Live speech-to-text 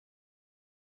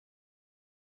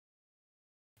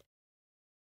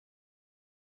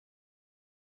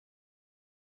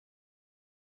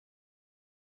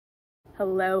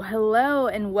Hello,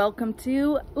 and welcome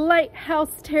to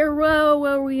Lighthouse Tarot,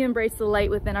 where we embrace the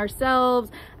light within ourselves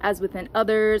as within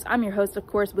others. I'm your host, of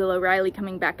course, O'Reilly,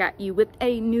 coming back at you with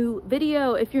a new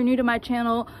video. If you're new to my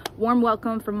channel, warm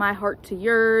welcome from my heart to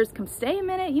yours. Come stay a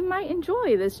minute, you might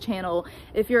enjoy this channel.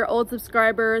 If you're an old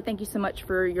subscriber, thank you so much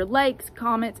for your likes,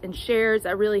 comments, and shares.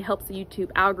 That really helps the YouTube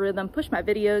algorithm push my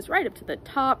videos right up to the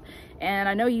top. And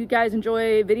I know you guys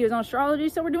enjoy videos on astrology,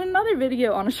 so we're doing another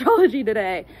video on astrology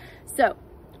today. So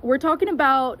we're talking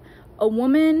about a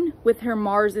woman with her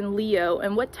Mars in Leo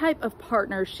and what type of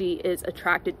partner she is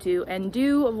attracted to. And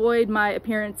do avoid my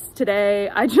appearance today.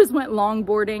 I just went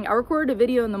longboarding. I recorded a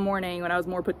video in the morning when I was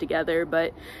more put together,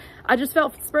 but I just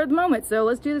felt spur of the moment, so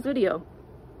let's do this video.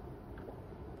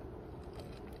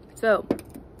 So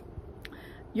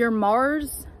your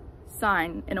Mars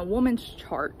sign in a woman's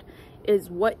chart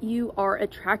is what you are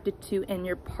attracted to in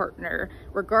your partner,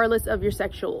 regardless of your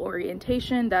sexual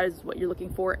orientation. That is what you're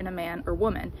looking for in a man or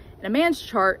woman. In a man's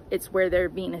chart, it's where their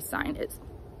Venus sign is.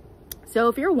 So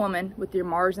if you're a woman with your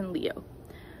Mars in Leo,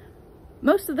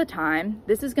 most of the time,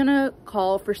 this is gonna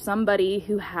call for somebody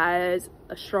who has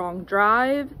a strong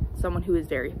drive, someone who is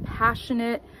very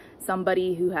passionate,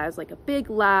 somebody who has like a big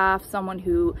laugh, someone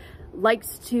who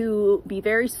likes to be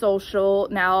very social.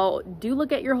 Now, do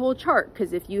look at your whole chart,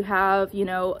 because if you have, you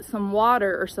know, some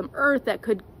water or some earth, that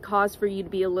could cause for you to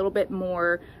be a little bit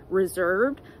more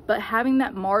reserved. But having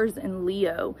that Mars in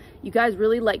Leo, you guys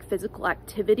really like physical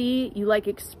activity. You like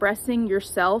expressing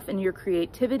yourself and your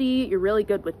creativity. You're really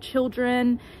good with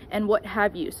children and what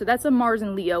have you. So that's a Mars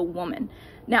in Leo woman.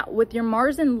 Now, with your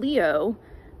Mars in Leo,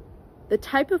 the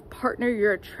type of partner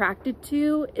you're attracted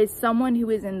to is someone who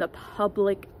is in the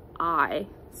public eye.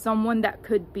 Someone that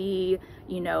could be,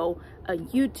 you know, a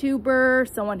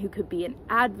YouTuber, someone who could be an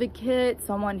advocate,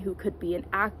 someone who could be an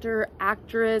actor,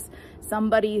 actress,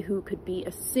 somebody who could be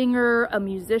a singer, a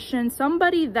musician,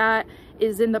 somebody that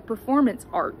is in the performance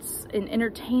arts, in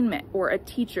entertainment, or a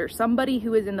teacher, somebody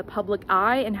who is in the public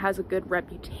eye and has a good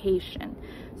reputation.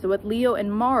 So with Leo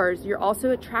and Mars, you're also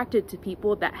attracted to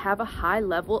people that have a high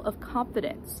level of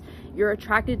confidence. You're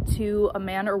attracted to a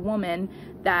man or woman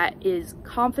that is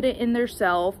confident in their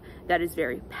self, that is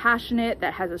very passionate,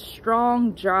 that has a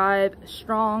strong drive,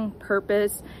 strong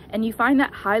purpose, and you find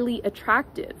that highly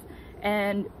attractive.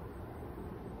 And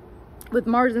with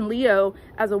Mars and Leo,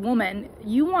 as a woman,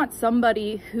 you want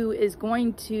somebody who is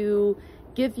going to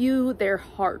give you their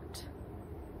heart.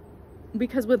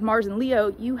 Because with Mars and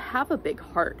Leo, you have a big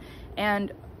heart.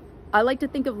 And I like to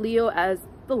think of Leo as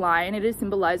the lion. It is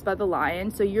symbolized by the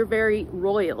lion. So you're very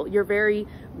royal, you're very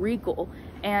regal,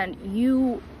 and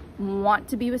you want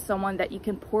to be with someone that you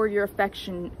can pour your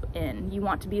affection in. You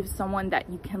want to be with someone that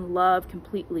you can love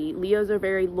completely. Leos are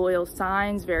very loyal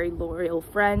signs, very loyal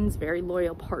friends, very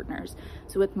loyal partners.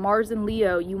 So with Mars and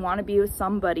Leo, you want to be with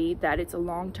somebody that it's a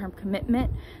long-term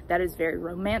commitment, that is very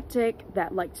romantic,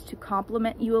 that likes to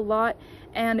compliment you a lot.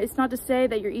 And it's not to say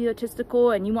that you're egotistical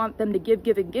and you want them to give,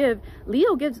 give, and give.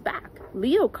 Leo gives back.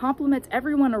 Leo compliments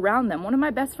everyone around them. One of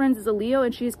my best friends is a Leo,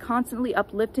 and she's constantly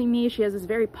uplifting me. She has this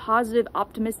very positive,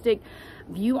 optimistic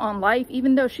view on life.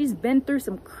 Even though she's been through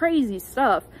some crazy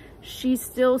stuff, she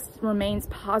still remains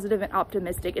positive and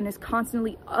optimistic and is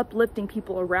constantly uplifting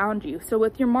people around you. So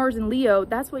with your Mars and Leo,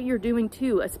 that's what you're doing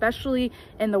too, especially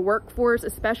in the workforce,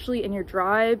 especially in your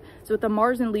drive. So with the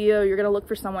Mars and Leo, you're going to look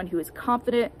for someone who is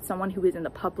confident, someone who is in the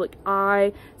public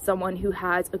eye, someone who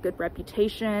has a good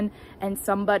reputation, and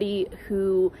somebody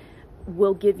who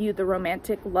will give you the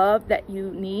romantic love that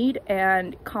you need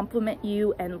and compliment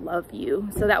you and love you.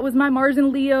 So that was my Mars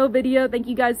and Leo video. Thank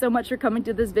you guys so much for coming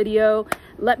to this video.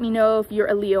 Let me know if you're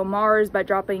a Leo Mars by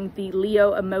dropping the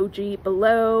Leo emoji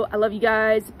below. I love you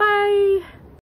guys. Bye.